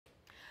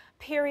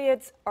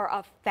Periods are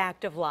a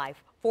fact of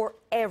life for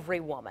every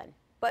woman,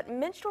 but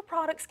menstrual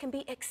products can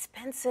be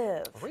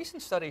expensive. A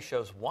recent study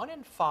shows 1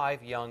 in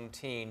 5 young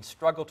teens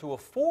struggle to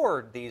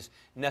afford these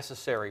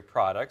necessary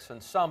products,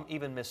 and some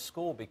even miss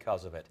school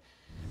because of it.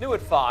 New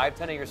at 5,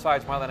 10 on your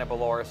side's Marielena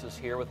Balouris is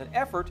here with an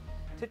effort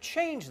to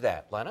change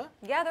that. Lena?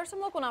 Yeah, there's some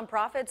local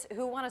nonprofits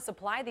who want to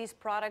supply these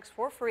products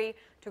for free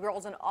to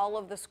girls in all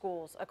of the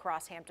schools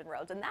across Hampton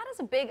Roads. And that is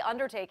a big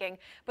undertaking,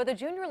 but the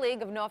Junior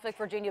League of Norfolk,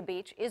 Virginia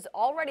Beach is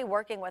already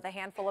working with a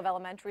handful of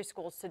elementary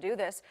schools to do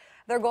this.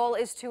 Their goal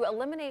is to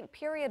eliminate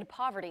period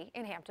poverty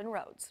in Hampton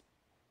Roads.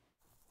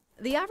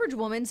 The average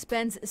woman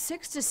spends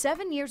 6 to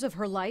 7 years of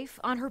her life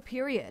on her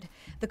period.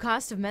 The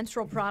cost of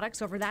menstrual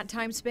products over that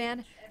time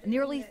span,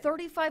 nearly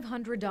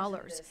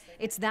 $3,500.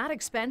 It's that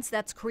expense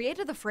that's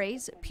created the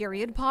phrase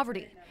period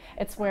poverty.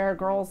 It's where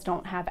girls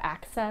don't have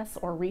access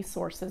or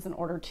resources in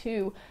order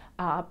to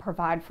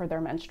provide for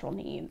their menstrual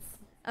needs.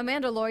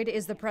 Amanda Lloyd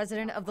is the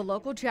president of the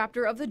local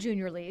chapter of the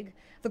Junior League.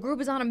 The group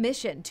is on a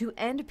mission to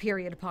end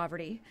period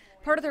poverty.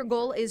 Part of their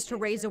goal is to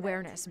raise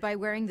awareness by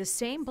wearing the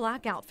same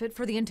black outfit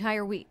for the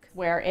entire week.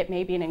 Where it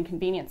may be an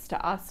inconvenience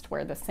to us to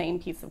wear the same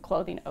piece of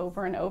clothing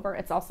over and over,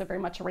 it's also very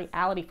much a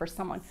reality for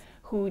someone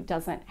who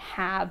doesn't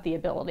have the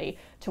ability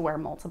to wear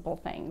multiple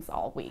things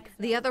all week.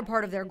 The other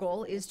part of their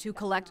goal is to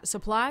collect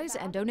supplies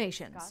and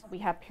donations. We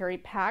have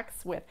period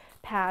packs with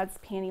pads,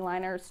 panty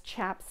liners,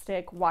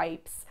 chapstick,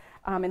 wipes,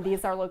 and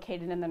these are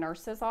located in the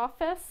nurse's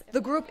office. The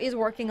group is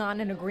working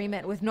on an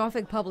agreement with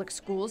Norfolk Public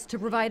Schools to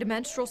provide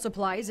menstrual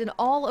supplies in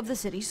all of the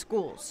city's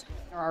schools.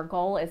 Our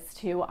goal is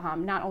to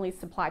not only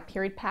supply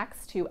period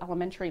packs to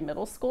elementary and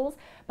middle schools,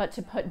 but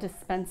to put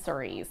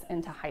dispensaries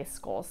into high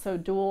school, so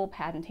dual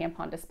pad and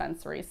tampon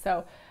dispensaries,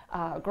 so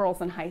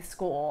girls in high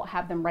school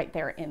have them right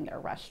there in their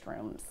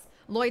restrooms.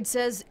 Lloyd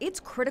says it's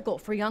critical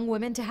for young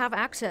women to have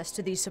access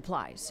to these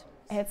supplies.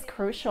 It's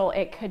crucial.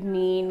 It could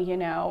mean,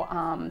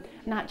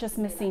 not just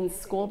missing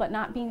school, but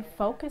not being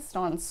focused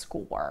on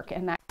schoolwork.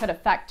 And that could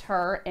affect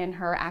her in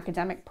her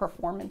academic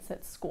performance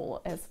at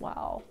school as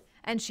well.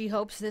 And she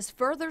hopes this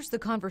furthers the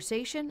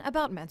conversation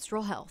about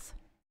menstrual health.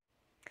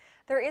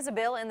 There is a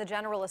bill in the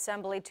General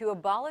Assembly to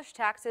abolish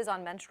taxes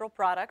on menstrual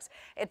products.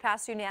 It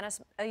passed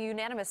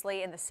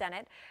unanimously in the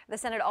Senate. The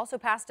Senate also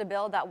passed a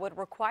bill that would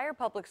require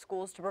public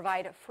schools to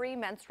provide free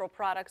menstrual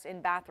products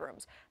in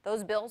bathrooms.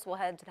 Those bills will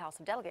head to the House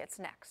of Delegates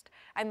next.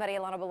 I'm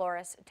Marielena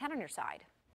Balouris, 10 on your side.